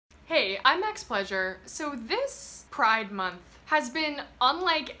Hey, I'm Maxxx. So this Pride Month has been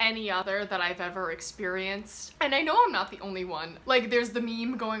unlike any other that I've ever experienced. And I know I'm not the only one. Like, there's the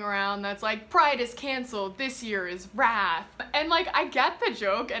meme going around that's like, Pride is canceled, this year is wrath. And like, I get the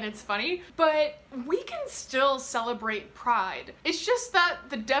joke and it's funny, but we can still celebrate Pride. It's just that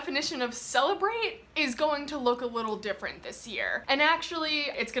the definition of celebrate is going to look a little different this year. And actually,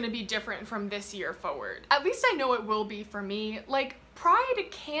 it's gonna be different from this year forward. At least I know it will be for me. Like, Pride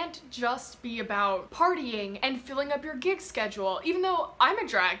can't just be about partying and filling up your gig schedule. Even though I'm a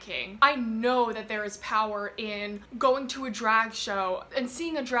drag king, I know that there is power in going to a drag show and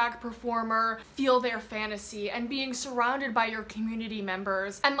seeing a drag performer feel their fantasy and being surrounded by your community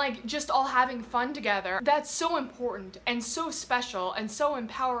members and like just all having fun together. That's so important and so special and so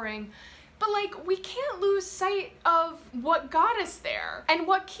empowering. But like, we can't lose sight of what got us there and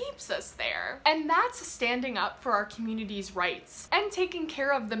what keeps us there. And that's standing up for our community's rights and taking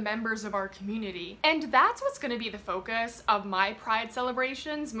care of the members of our community. And that's what's gonna be the focus of my Pride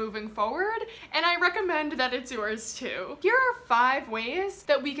celebrations moving forward, and I recommend that it's yours too. Here are 5 ways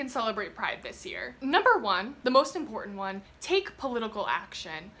that we can celebrate Pride this year. Number 1, the most important one, take political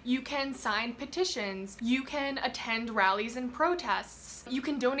action. You can sign petitions, you can attend rallies and protests, you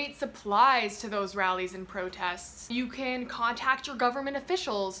can donate supplies to those rallies and protests. You can contact your government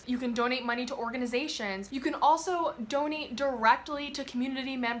officials. You can donate money to organizations. You can also donate directly to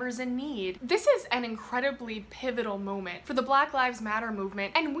community members in need. This is an incredibly pivotal moment for the Black Lives Matter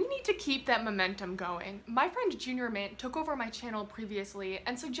movement, and we need to keep that momentum going. My friend Junior Mintt took over my channel previously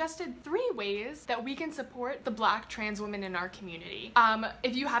and suggested 3 ways that we can support the Black trans women in our community.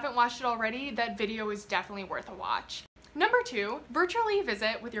 If you haven't watched it already, that video is definitely worth a watch. Number 2, virtually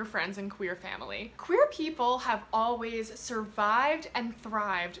visit with your friends and queer family. Queer people have always survived and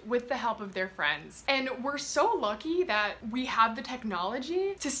thrived with the help of their friends. And we're so lucky that we have the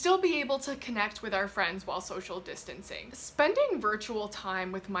technology to still be able to connect with our friends while social distancing. Spending virtual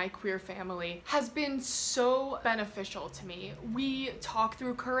time with my queer family has been so beneficial to me. We talk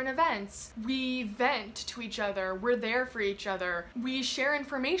through current events, we vent to each other, we're there for each other, we share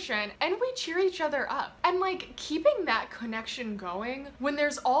information, and we cheer each other up. And like, keeping that connection going when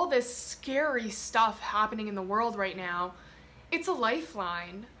there's all this scary stuff happening in the world right now, it's a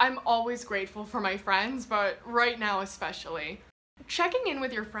lifeline. I'm always grateful for my friends, but right now especially. Checking in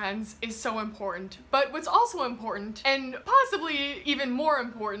with your friends is so important, but what's also important, and possibly even more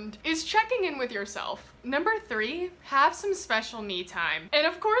important, is checking in with yourself. Number 3, have some special me time. And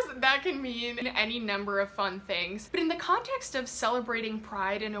of course, that can mean any number of fun things, but in the context of celebrating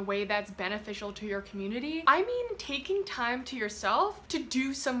Pride in a way that's beneficial to your community, I mean taking time to yourself to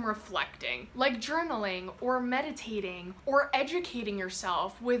do some reflecting, like journaling or meditating or educating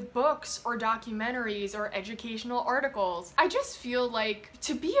yourself with books or documentaries or educational articles. I just feel like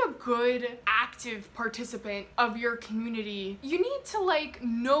to be a good, active participant of your community, you need to like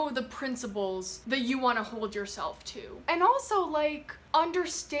know the principles that you want to hold yourself to. And also like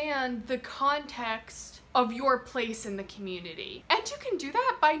understand the context of your place in the community. And you can do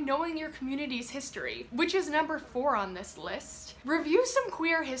that by knowing your community's history, which is number 4 on this list. Review some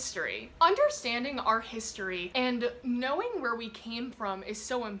queer history. Understanding our history and knowing where we came from is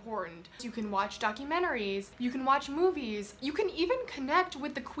so important. You can watch documentaries, you can watch movies, you can even connect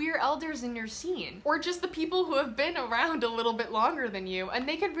with the queer elders in your scene, or just the people who have been around a little bit longer than you, and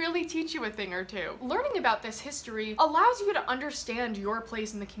they could really teach you a thing or two. Learning about this history allows you to understand your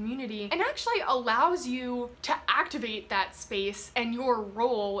place in the community and actually allows you to activate that space and your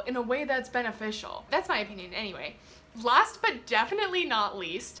role in a way that's beneficial. That's my opinion anyway. Last but definitely not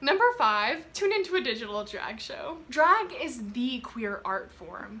least, number 5, tune into a digital drag show. Drag is the queer art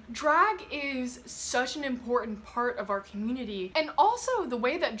form. Drag is such an important part of our community, and also the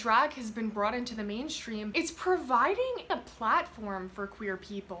way that drag has been brought into the mainstream, it's providing a platform for queer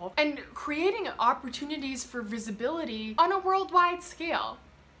people and creating opportunities for visibility on a worldwide scale.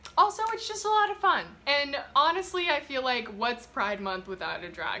 Also, it's just a lot of fun. And honestly, I feel like what's Pride Month without a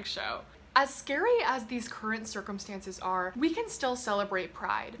drag show? As scary as these current circumstances are, we can still celebrate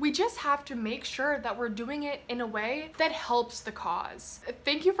Pride. We just have to make sure that we're doing it in a way that helps the cause.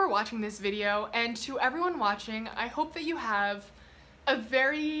 Thank you for watching this video, and to everyone watching, I hope that you have a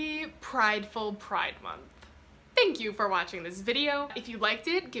very prideful Pride Month. Thank you for watching this video. If you liked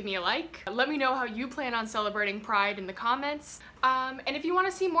it, give me a like. Let me know how you plan on celebrating Pride in the comments. And if you want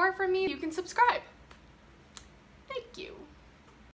to see more from me, you can subscribe. Thank you.